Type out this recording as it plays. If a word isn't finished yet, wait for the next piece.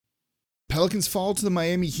Pelicans fall to the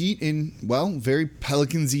Miami Heat in, well, very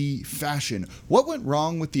Pelicans-y fashion. What went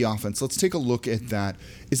wrong with the offense? Let's take a look at that.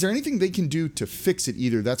 Is there anything they can do to fix it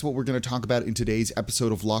either? That's what we're going to talk about in today's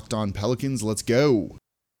episode of Locked On Pelicans. Let's go.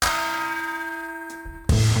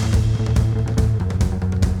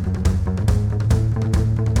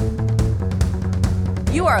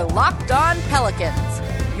 You are Locked On Pelicans,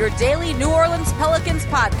 your daily New Orleans Pelicans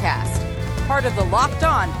podcast, part of the Locked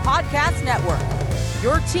On Podcast Network,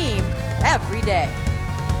 your team every day.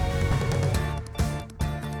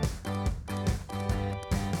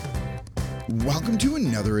 Welcome to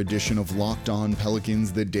another edition of Locked On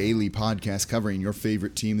Pelicans, the daily podcast covering your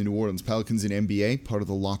favorite team, the New Orleans Pelicans and NBA, part of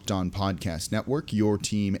the Locked On Podcast Network, your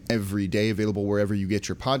team every day, available wherever you get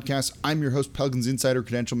your podcasts. I'm your host, Pelicans Insider,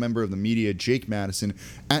 credential member of the media, Jake Madison,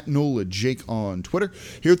 at NOLA Jake on Twitter.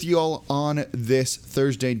 Here with you all on this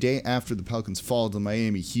Thursday, day after the Pelicans fall to the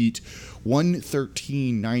Miami Heat.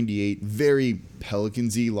 113-98, very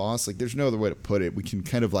Pelicans-y loss. Like, there's no other way to put it. We can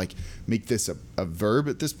kind of like make this a verb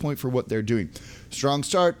at this point for what they're doing. Strong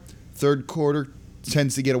start, third quarter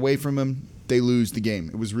tends to get away from them. They lose the game.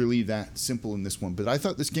 It was really that simple in this one. But I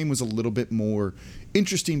thought this game was a little bit more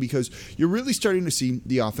interesting because you're really starting to see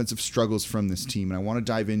the offensive struggles from this team, and I want to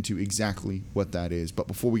dive into exactly what that is. But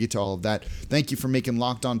before we get to all of that, thank you for making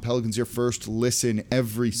Locked On Pelicans your first listen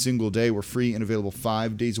every single day. We're free and available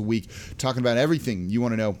 5 days a week, talking about everything you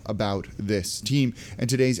want to know about this team. And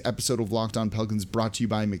today's episode of Locked On Pelicans is brought to you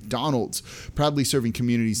by McDonald's. Proudly serving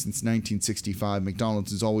communities since 1965,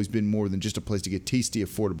 McDonald's has always been more than just a place to get tasty,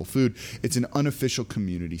 affordable food. It's an unofficial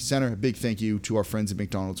community center. A big thank you to our friends at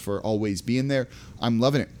McDonald's for always being there. I'm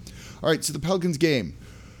loving it. All right, so the Pelicans game,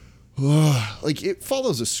 like, it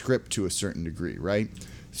follows a script to a certain degree, right?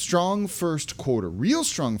 Strong first quarter, real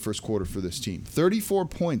strong first quarter for this team. 34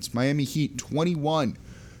 points, Miami Heat 21.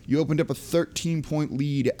 You opened up a 13-point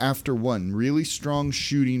lead after one. Really strong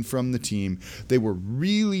shooting from the team. They were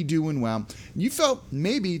really doing well. You felt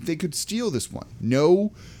maybe they could steal this one.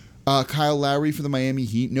 No Kyle Lowry for the Miami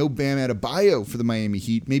Heat. No Bam Adebayo for the Miami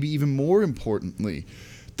Heat. Maybe even more importantly,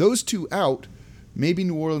 those two out, maybe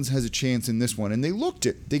New Orleans has a chance in this one. And they looked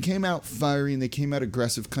it. They came out fiery and they came out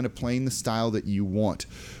aggressive, kind of playing the style that you want.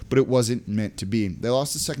 But it wasn't meant to be. They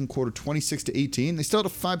lost the second quarter 26-18. They still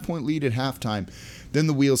had a 5-point lead at halftime. Then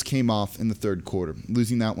the wheels came off in the third quarter,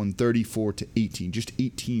 losing that one 34-18, just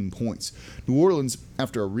 18 points. New Orleans,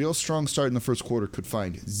 after a real strong start in the first quarter, could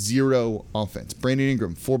find zero offense. Brandon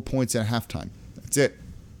Ingram, 4 points at halftime. That's it.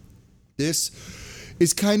 This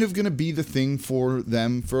is kind of going to be the thing for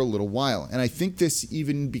them for a little while. And I think this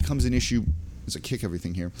even becomes an issue, as I kick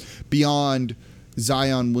everything here, beyond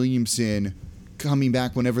Zion Williamson coming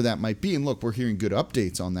back whenever that might be. And look, we're hearing good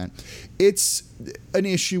updates on that. It's an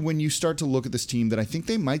issue when you start to look at this team that I think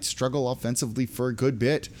they might struggle offensively for a good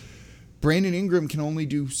bit. Brandon Ingram can only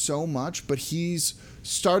do so much, but he's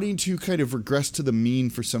starting to kind of regress to the mean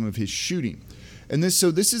for some of his shooting. And this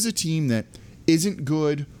is a team that isn't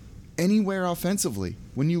good anywhere offensively.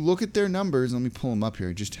 When you look at their numbers, let me pull them up here.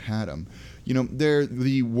 I just had them. You know, they're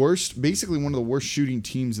the worst, basically one of the worst shooting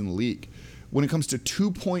teams in the league. When it comes to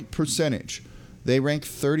 2-point percentage, they rank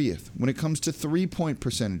 30th. When it comes to 3-point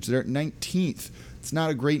percentage, they're at 19th. It's not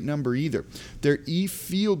a great number either. Their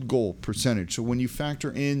field goal percentage, so when you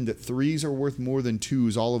factor in that threes are worth more than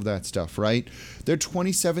twos, all of that stuff, right? They're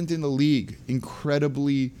 27th in the league,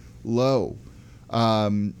 incredibly low.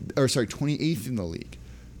 28th in the league.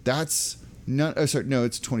 That's not, it's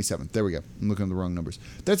 27th. There we go. I'm looking at the wrong numbers.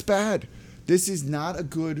 That's bad. This is not a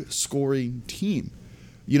good scoring team.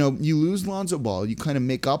 You know, you lose Lonzo Ball. You kind of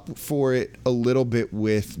make up for it a little bit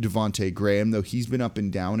with Devontae Graham, though he's been up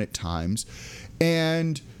and down at times.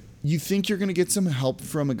 And you think you're going to get some help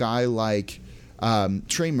from a guy like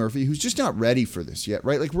Trey Murphy, who's just not ready for this yet,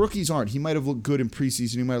 right? Like, rookies aren't. He might have looked good in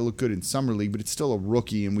preseason. He might have looked good in summer league, but it's still a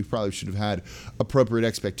rookie, and we probably should have had appropriate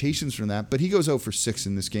expectations from that. But he goes 0 for 6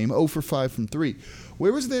 in this game, 0 for 5 from 3.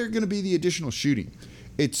 Where was there going to be the additional shooting?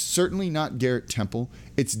 It's certainly not Garrett Temple.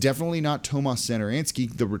 It's definitely not Tomas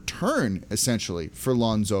Satoransky, the return, essentially, for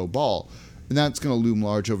Lonzo Ball. And that's going to loom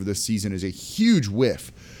large over this season as a huge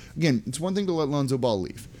whiff. Again, it's one thing to let Lonzo Ball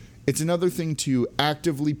leave. It's another thing to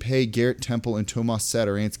actively pay Garrett Temple and Tomas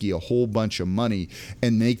Satoransky a whole bunch of money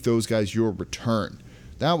and make those guys your return.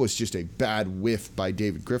 That was just a bad whiff by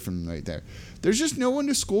David Griffin right there. There's just no one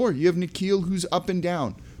to score. You have Nickeil, who's up and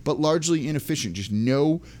down, but largely inefficient. Just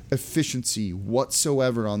no efficiency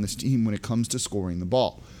whatsoever on this team when it comes to scoring the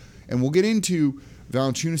ball. And we'll get into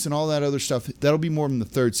Valanciunas and all that other stuff. That'll be more in the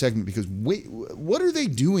third segment because wait, what are they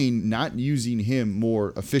doing not using him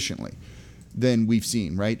more efficiently? than we've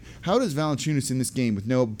seen, right? How does Valanciunas in this game with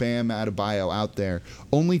no Bam Adebayo out there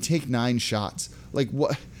only take 9 shots? Like,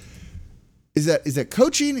 what? Is that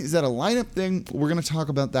coaching? Is that a lineup thing? We're going to talk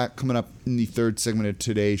about that coming up in the third segment of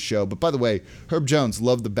today's show. But by the way, Herb Jones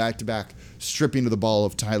loved the back-to-back stripping of the ball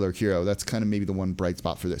of Tyler Hero. That's kind of maybe the one bright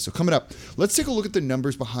spot for this. So coming up, let's take a look at the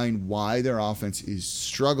numbers behind why their offense is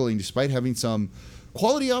struggling despite having some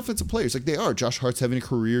quality offensive players like they are. Josh Hart's having a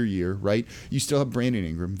career year, right? You still have Brandon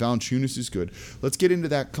Ingram. Valanciunas is good. Let's get into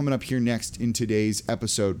that coming up here next in today's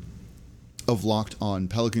episode of Locked On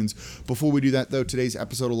Pelicans. Before we do that, though, today's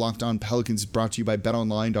episode of Locked On Pelicans is brought to you by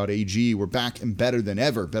BetOnline.ag. We're back and better than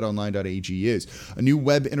ever. BetOnline.ag is a new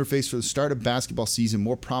web interface for the start of basketball season.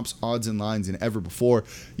 More props, odds, and lines than ever before.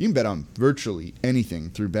 You can bet on virtually anything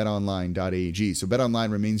through BetOnline.ag. So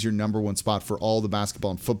BetOnline remains your number one spot for all the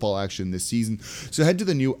basketball and football action this season. So head to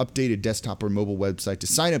the new updated desktop or mobile website to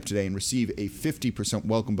sign up today and receive a 50%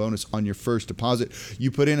 welcome bonus on your first deposit. You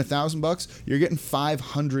put in $1,000, you're getting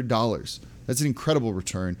 $500. That's an incredible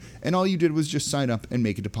return, and all you did was just sign up and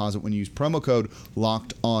make a deposit when you use promo code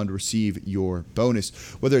LOCKEDON to receive your bonus.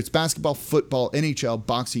 Whether it's basketball, football, NHL,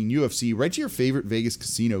 boxing, UFC, right to your favorite Vegas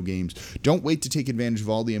casino games. Don't wait to take advantage of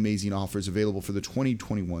all the amazing offers available for the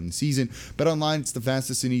 2021 season. BetOnline, it's the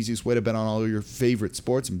fastest and easiest way to bet on all your favorite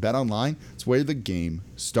sports, and BetOnline, it's where the game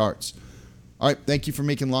starts. All right, thank you for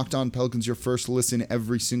making Locked On Pelicans your first listen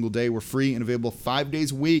every single day. We're free and available 5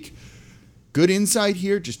 days a week. Good insight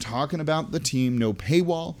here, just talking about the team, no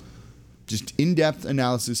paywall, just in-depth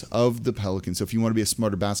analysis of the Pelicans. So if you want to be a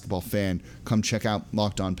smarter basketball fan, come check out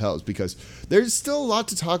Locked On Pels, because there's still a lot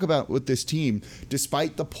to talk about with this team,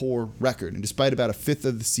 despite the poor record. And despite about a fifth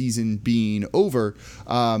of the season being over,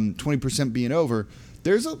 20% being over,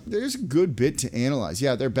 there's a good bit to analyze.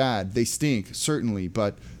 Yeah, they're bad. They stink, certainly,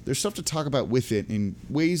 but there's stuff to talk about with it in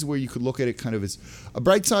ways where you could look at it kind of as a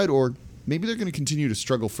bright side, or maybe they're going to continue to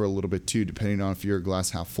struggle for a little bit too, depending on if you're a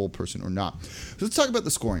glass half full person or not. So let's talk about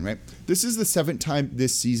the scoring, right? This is the 7th time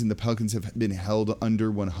this season the Pelicans have been held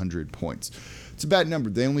under 100 points. It's a bad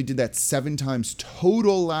number. They only did that 7 times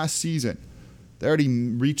total last season. They already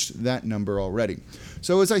reached that number already.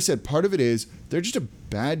 So as I said, part of it is they're just a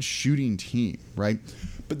bad shooting team, right?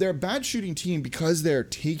 But they're a bad shooting team because they're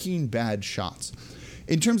taking bad shots.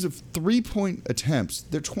 In terms of 3-point attempts,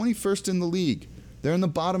 they're 21st in the league. They're in the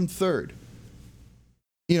bottom third.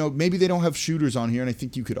 You know, maybe they don't have shooters on here, and I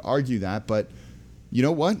think you could argue that, but you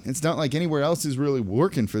know what? It's not like anywhere else is really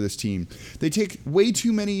working for this team. They take way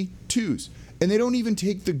too many twos, and they don't even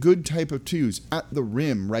take the good type of twos at the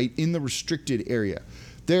rim, right, in the restricted area.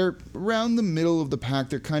 They're around the middle of the pack.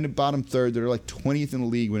 They're kind of bottom third. They're like 20th in the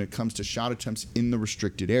league when it comes to shot attempts in the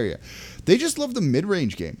restricted area. They just love the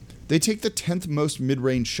mid-range game. They take the 10th most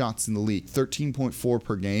mid-range shots in the league, 13.4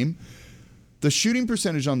 per game. The shooting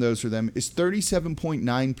percentage on those for them is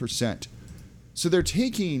 37.9%. So they're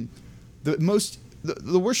taking the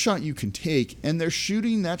worst shot you can take, and they're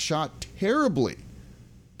shooting that shot terribly.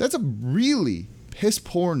 That's a really piss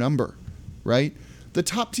poor number, right? The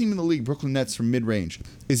top team in the league, Brooklyn Nets, from mid-range,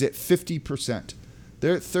 is at 50%.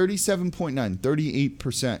 They're at 37.9,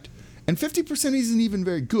 38%. And 50% isn't even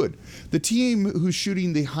very good. The team who's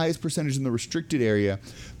shooting the highest percentage in the restricted area,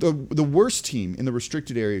 the worst team in the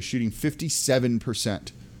restricted area, is shooting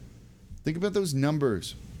 57%. Think about those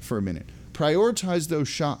numbers for a minute. Prioritize those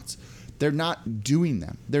shots. They're not doing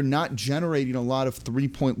them. They're not generating a lot of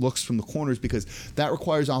three-point looks from the corners because that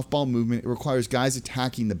requires off-ball movement. It requires guys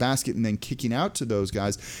attacking the basket and then kicking out to those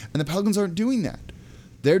guys. And the Pelicans aren't doing that.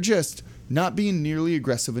 They're just not being nearly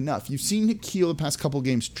aggressive enough. You've seen Nickeil the past couple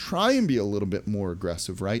games try and be a little bit more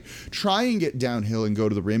aggressive, right? Try and get downhill and go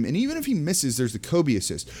to the rim. And even if he misses, there's the Kobe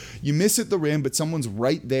assist. You miss at the rim, but someone's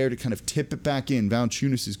right there to kind of tip it back in.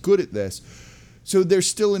 Valanciunas is good at this. So there's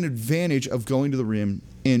still an advantage of going to the rim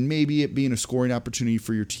and maybe it being a scoring opportunity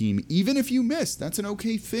for your team. Even if you miss, that's an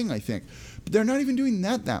okay thing, I think. But they're not even doing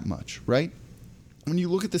that much, right? When you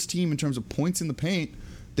look at this team in terms of points in the paint,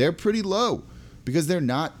 they're pretty low because they're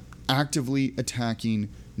not actively attacking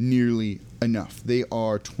nearly enough. They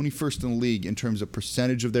are 21st in the league in terms of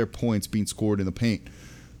percentage of their points being scored in the paint.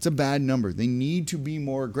 It's a bad number. They need to be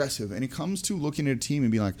more aggressive. And it comes to looking at a team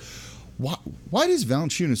and being like, why does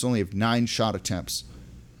Valanciunas only have 9 shot attempts?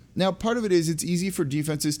 Now, part of it is it's easy for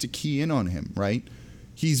defenses to key in on him, right?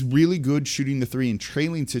 He's really good shooting the three in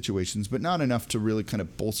trailing situations, but not enough to really kind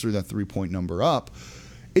of bolster that 3-point number up.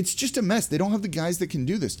 It's just a mess. They don't have the guys that can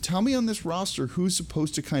do this. Tell me on this roster who's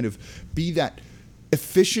supposed to kind of be that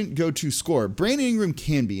efficient go-to scorer. Brandon Ingram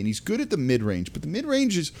can be, and he's good at the mid-range, but the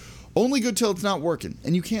mid-range is only good till it's not working,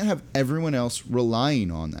 and you can't have everyone else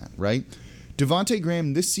relying on that, right? Devontae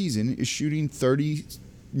Graham this season is shooting 30%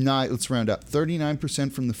 let's round up,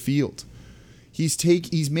 39% from the field.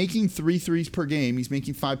 He's making 3 threes per game. He's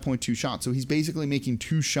making 5.2 shots. So he's basically making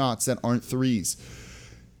 2 shots that aren't threes.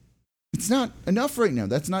 It's not enough right now.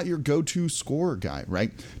 That's not your go-to scorer guy,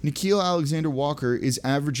 right? Nickeil Alexander-Walker is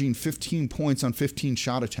averaging 15 points on 15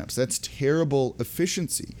 shot attempts. That's terrible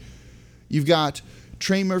efficiency. You've got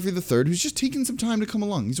Trey Murphy III, who's just taking some time to come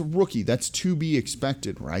along. He's a rookie. That's to be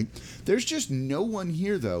expected, right? There's just no one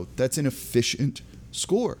here, though, that's an efficient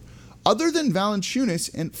scorer. Other than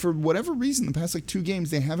Valanciunas, and for whatever reason, the past 2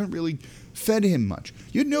 games, they haven't really fed him much.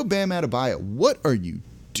 You had no Bam Adebayo. What are you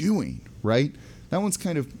doing, right? That one's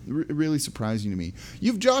kind of really surprising to me.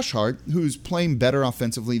 You have Josh Hart, who's playing better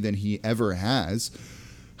offensively than he ever has.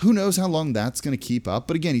 Who knows how long that's going to keep up?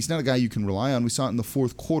 But again, he's not a guy you can rely on. We saw it in the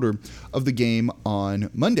fourth quarter of the game on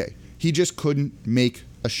Monday. He just couldn't make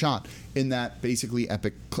a shot in that basically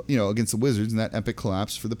epic, against the Wizards, in that epic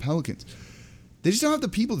collapse for the Pelicans. They just don't have the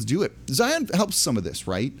people to do it. Zion helps some of this,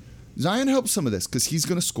 right? Zion helps some of this because he's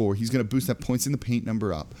going to score. He's going to boost that points in the paint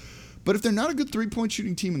number up. But if they're not a good 3-point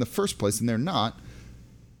shooting team in the first place, and they're not,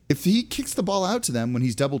 if he kicks the ball out to them when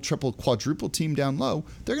he's double, triple, quadruple team down low,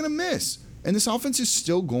 they're going to miss. And this offense is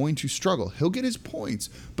still going to struggle. He'll get his points,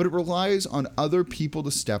 but it relies on other people to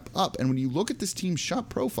step up. And when you look at this team's shot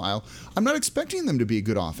profile, I'm not expecting them to be a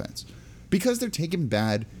good offense because they're taking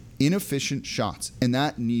bad, inefficient shots, and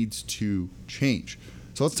that needs to change.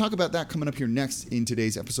 So let's talk about that coming up here next in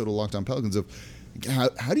today's episode of Locked On Pelicans of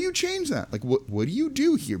how do you change that? What do you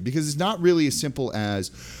do here? Because it's not really as simple as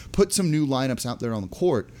put some new lineups out there on the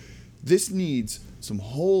court. This needs some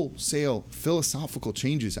wholesale philosophical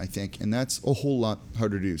changes, I think, and that's a whole lot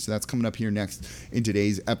harder to do. So that's coming up here next in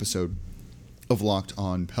today's episode of Locked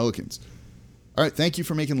On Pelicans. All right, thank you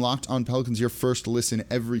for making Locked On Pelicans your first listen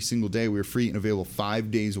every single day. We're free and available 5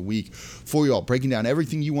 days a week for you all, breaking down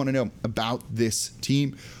everything you want to know about this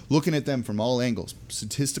team, looking at them from all angles.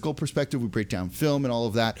 Statistical perspective, we break down film and all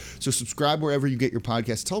of that. So subscribe wherever you get your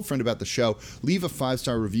podcast. Tell a friend about the show. Leave a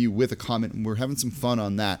 5-star review with a comment, and we're having some fun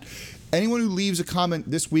on that. Anyone who leaves a comment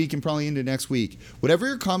this week and probably into next week, whatever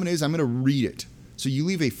your comment is, I'm going to read it. So you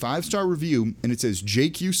leave a 5-star review, and it says,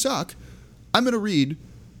 Jake, you suck. I'm going to read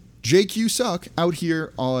Jake, you suck out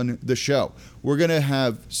here on the show. We're going to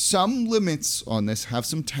have some limits on this, have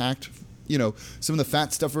some tact. Some of the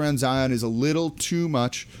fat stuff around Zion is a little too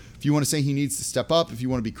much. If you want to say he needs to step up, if you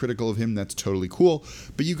want to be critical of him, that's totally cool.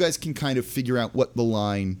 But you guys can kind of figure out what the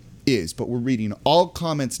line is. But we're reading all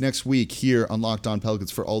comments next week here on Locked On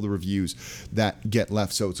Pelicans for all the reviews that get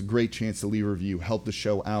left. So it's a great chance to leave a review, help the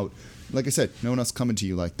show out. Like I said, no one else coming to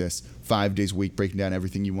you like this 5 days a week, breaking down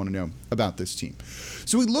everything you want to know about this team.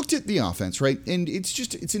 So we looked at the offense, right? And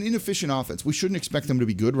it's an inefficient offense. We shouldn't expect them to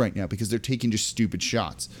be good right now because they're taking just stupid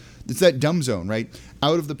shots. It's that dumb zone, right?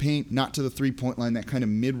 Out of the paint, not to the 3-point line, that kind of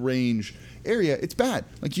mid-range area. It's bad.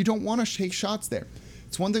 You don't want to take shots there.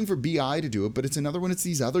 It's one thing for BI to do it, but it's another when it's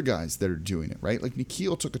these other guys that are doing it, right?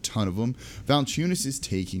 Nickeil took a ton of them. Valanciunas is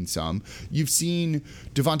taking some. You've seen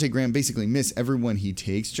Devontae Graham basically miss everyone he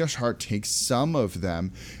takes. Josh Hart takes some of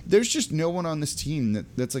them. There's just no one on this team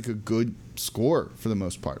that's a good scorer for the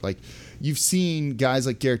most part. You've seen guys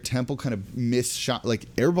like Garrett Temple kind of miss shot,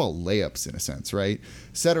 airball layups in a sense, right?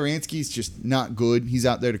 Satoransky's just not good. He's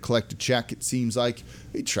out there to collect a check, it seems like.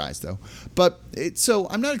 He tries, though. But so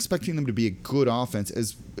I'm not expecting them to be a good offense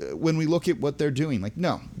as when we look at what they're doing.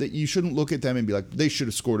 No, that you shouldn't look at them and be like, they should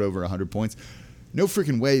have scored over 100 points. No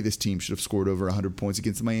freaking way this team should have scored over 100 points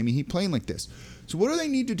against the Miami Heat playing like this. So what do they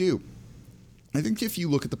need to do? I think if you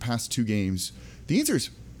look at the past 2 games, the answer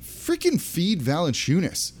is freaking feed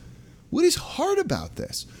Valanciunas. What is hard about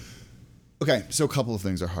this? Okay, so a couple of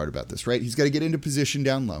things are hard about this, right? He's got to get into position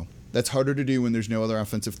down low. That's harder to do when there's no other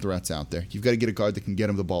offensive threats out there. You've got to get a guard that can get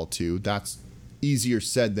him the ball too. That's easier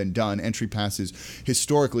said than done. Entry passes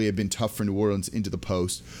historically have been tough for New Orleans into the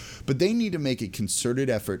post, but they need to make a concerted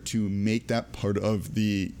effort to make that part of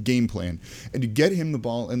the game plan and to get him the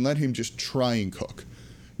ball and let him just try and cook.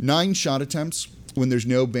 9 shot attempts when there's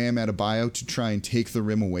no Bam Adebayo to try and take the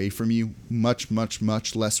rim away from you, much, much,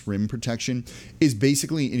 much less rim protection, is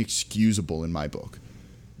basically inexcusable in my book.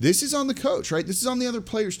 This is on the coach, right? This is on the other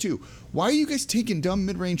players too. Why are you guys taking dumb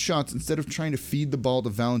mid-range shots instead of trying to feed the ball to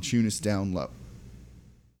Valanciunas down low?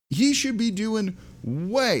 He should be doing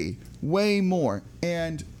way, way more,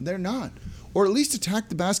 and they're not. Or at least attack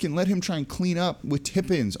the basket and let him try and clean up with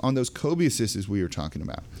tip-ins on those Kobe assists we were talking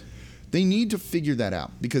about. They need to figure that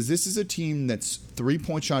out because this is a team that's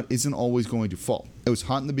 3-point shot isn't always going to fall. It was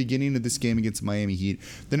hot in the beginning of this game against Miami Heat.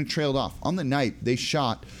 Then it trailed off. On the night, they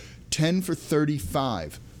shot 10 for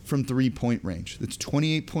 35 from 3-point range. That's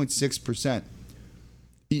 28.6%.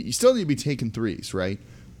 You still need to be taking threes, right?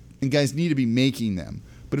 and guys need to be making them.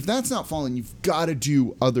 But if that's not falling, you've got to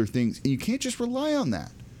do other things, and you can't just rely on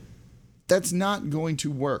that. That's not going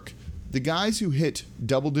to work. The guys who hit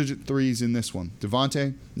double-digit threes in this one,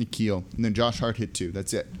 Devontae, Nickeil, and then Josh Hart hit 2.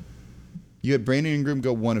 That's it. You had Brandon Ingram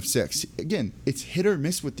go 1 of 6. Again, it's hit or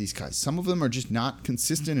miss with these guys. Some of them are just not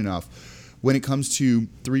consistent enough when it comes to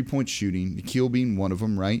three-point shooting, Nickeil being one of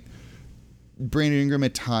them, right? Brandon Ingram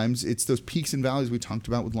at times, it's those peaks and valleys we talked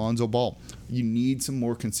about with Lonzo Ball. You need some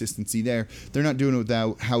more consistency there. They're not doing it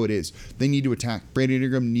without how it is. They need to attack. Brandon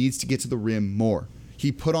Ingram needs to get to the rim more.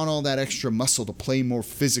 He put on all that extra muscle to play more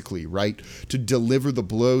physically, right? To deliver the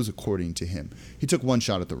blows according to him. He took 1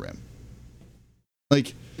 shot at the rim.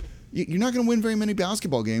 Like, you're not going to win very many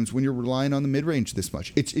basketball games when you're relying on the mid-range this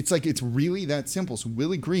much. It's really that simple. So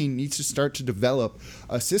Willie Green needs to start to develop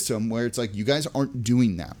a system where it's like, you guys aren't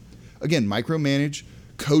doing that. Again, micromanage,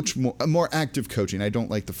 coach more active coaching. I don't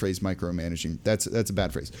like the phrase micromanaging. That's a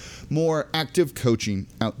bad phrase. More active coaching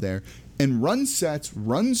out there, and run sets,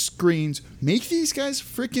 run screens, make these guys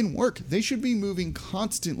freaking work. They should be moving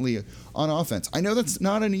constantly on offense. I know that's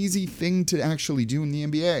not an easy thing to actually do in the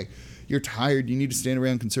NBA. You're tired. You need to stand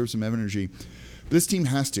around, conserve some energy. But this team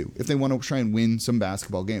has to if they want to try and win some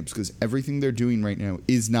basketball games, because everything they're doing right now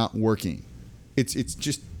is not working. It's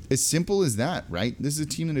just as simple as that, right? This is a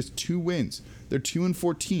team that has 2 wins. They're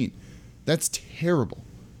 2-14. That's terrible.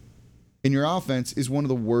 And your offense is one of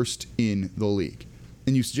the worst in the league.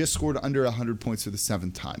 And you just scored under 100 points for the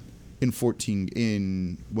 7th time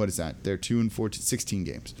in what is that? They're 2-14, 16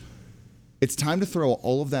 games. It's time to throw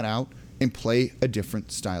all of that out and play a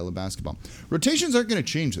different style of basketball. Rotations aren't going to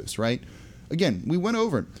change this, right? Again, we went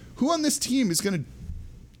over it. Who on this team is going to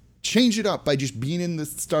change it up by just being in the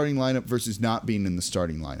starting lineup versus not being in the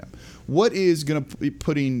starting lineup? What is going to be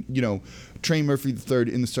putting, Trey Murphy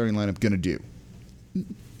III in the starting lineup going to do?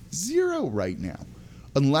 0 right now.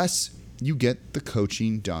 Unless you get the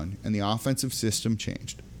coaching done and the offensive system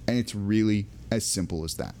changed. And it's really as simple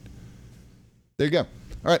as that. There you go.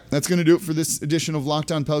 All right, that's going to do it for this edition of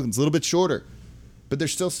Locked On Pelicans. A little bit shorter, but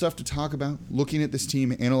there's still stuff to talk about. Looking at this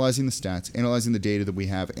team, analyzing the stats, analyzing the data that we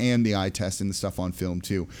have, and the eye test and the stuff on film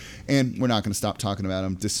too. And we're not going to stop talking about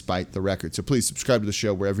them despite the record. So please subscribe to the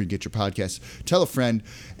show wherever you get your podcasts. Tell a friend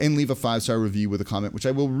and leave a 5-star review with a comment, which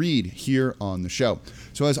I will read here on the show.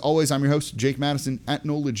 So as always, I'm your host, Jake Madison, at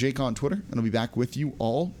NOLA Jake on Twitter, and I'll be back with you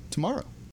all tomorrow.